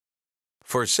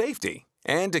For safety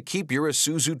and to keep your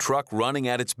Isuzu truck running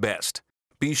at its best,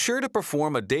 be sure to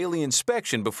perform a daily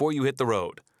inspection before you hit the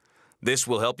road. This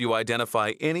will help you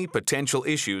identify any potential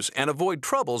issues and avoid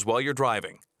troubles while you're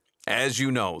driving. As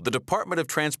you know, the Department of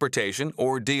Transportation,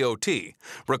 or DOT,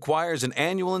 requires an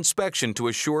annual inspection to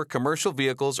assure commercial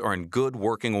vehicles are in good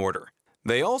working order.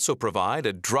 They also provide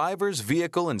a driver's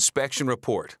vehicle inspection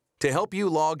report to help you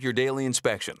log your daily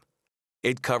inspection.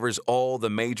 It covers all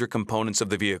the major components of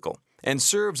the vehicle and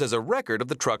serves as a record of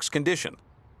the truck's condition.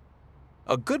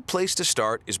 A good place to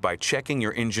start is by checking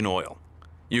your engine oil.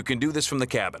 You can do this from the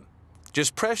cabin.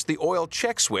 Just press the oil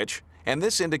check switch, and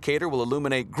this indicator will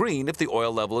illuminate green if the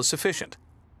oil level is sufficient.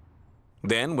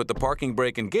 Then, with the parking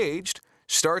brake engaged,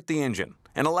 start the engine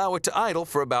and allow it to idle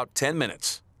for about 10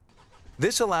 minutes.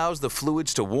 This allows the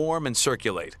fluids to warm and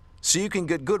circulate, so you can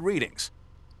get good readings.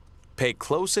 Pay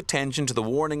close attention to the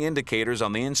warning indicators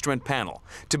on the instrument panel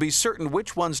to be certain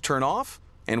which ones turn off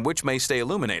and which may stay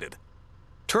illuminated.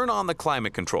 Turn on the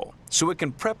climate control so it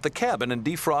can prep the cabin and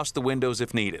defrost the windows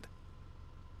if needed.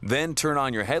 Then turn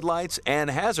on your headlights and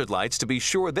hazard lights to be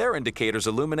sure their indicators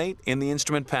illuminate in the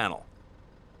instrument panel.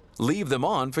 Leave them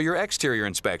on for your exterior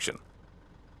inspection.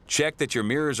 Check that your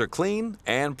mirrors are clean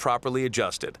and properly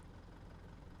adjusted.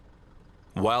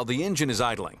 While the engine is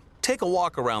idling, take a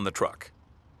walk around the truck.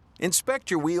 Inspect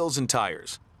your wheels and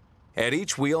tires. At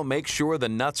each wheel, make sure the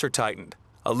nuts are tightened.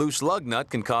 A loose lug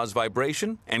nut can cause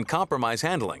vibration and compromise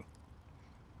handling.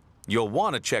 You'll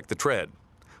want to check the tread.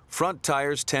 Front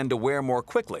tires tend to wear more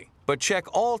quickly, but check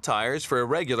all tires for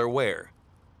irregular wear.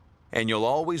 And you'll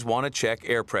always want to check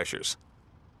air pressures.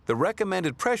 The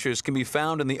recommended pressures can be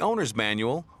found in the owner's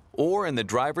manual or in the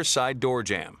driver's side door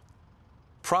jamb.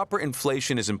 Proper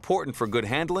inflation is important for good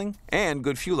handling and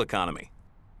good fuel economy.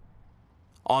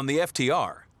 On the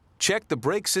FTR, check the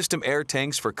brake system air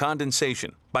tanks for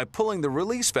condensation by pulling the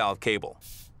release valve cable.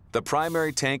 The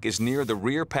primary tank is near the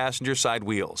rear passenger side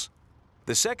wheels.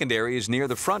 The secondary is near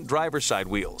the front driver's side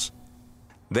wheels.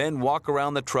 Then walk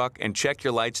around the truck and check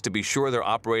your lights to be sure they're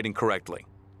operating correctly.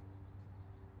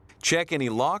 Check any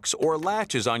locks or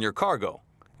latches on your cargo,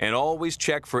 and always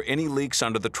check for any leaks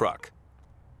under the truck.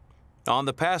 On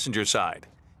the passenger side,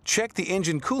 check the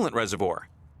engine coolant reservoir.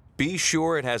 Be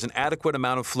sure it has an adequate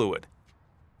amount of fluid.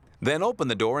 Then open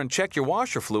the door and check your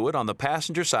washer fluid on the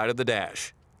passenger side of the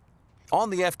dash. On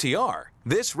the FTR,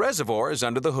 this reservoir is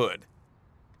under the hood.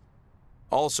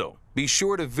 Also, be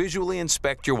sure to visually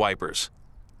inspect your wipers.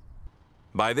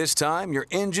 By this time, your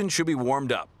engine should be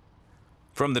warmed up.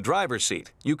 From the driver's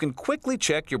seat, you can quickly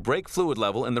check your brake fluid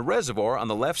level in the reservoir on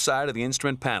the left side of the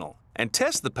instrument panel and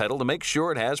test the pedal to make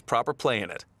sure it has proper play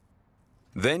in it.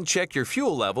 Then check your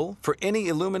fuel level for any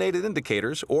illuminated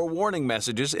indicators or warning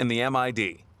messages in the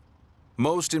MID.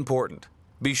 Most important,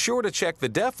 be sure to check the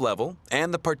DEF level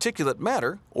and the particulate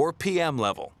matter or PM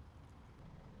level.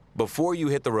 Before you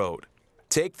hit the road,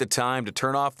 take the time to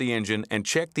turn off the engine and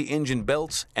check the engine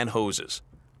belts and hoses.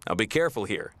 Now be careful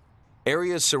here.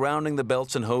 Areas surrounding the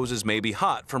belts and hoses may be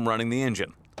hot from running the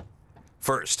engine.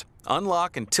 First,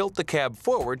 unlock and tilt the cab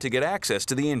forward to get access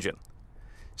to the engine.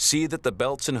 See that the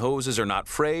belts and hoses are not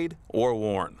frayed or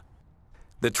worn.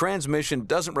 The transmission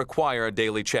doesn't require a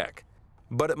daily check,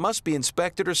 but it must be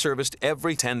inspected or serviced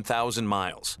every 10,000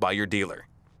 miles by your dealer.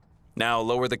 Now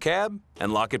lower the cab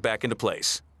and lock it back into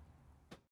place.